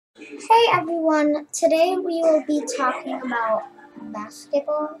Hey everyone, today we will be talking about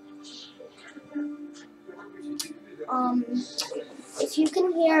basketball. If you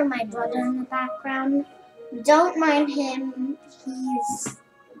can hear my brother in the background, don't mind him.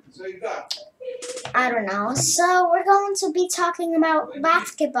 I don't know. So we're going to be talking about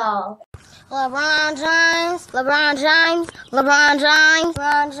basketball. LeBron James, LeBron James, LeBron James,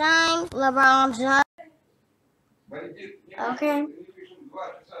 LeBron James, LeBron James. Okay.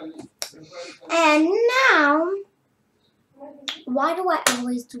 And now, why do I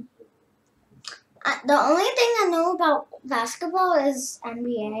always do? The only thing I know about basketball is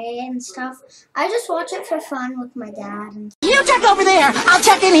NBA and stuff. I just watch it for fun with my dad. And you check over there. I'll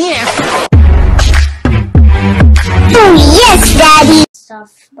check in here. Oh yes, Daddy.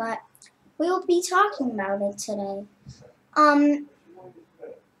 Stuff, but we will be talking about it today.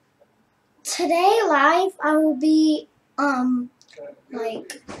 Today live I will be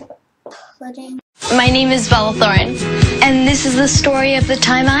putting. My name is Bella Thorne, and this is the story of the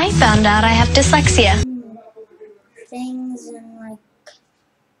time I found out I have dyslexia. Things and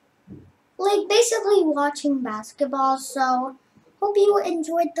like basically watching basketball. So hope you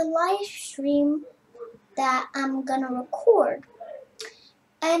enjoyed the live stream that I'm gonna record.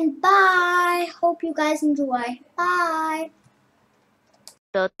 And bye. Hope you guys enjoy. Bye.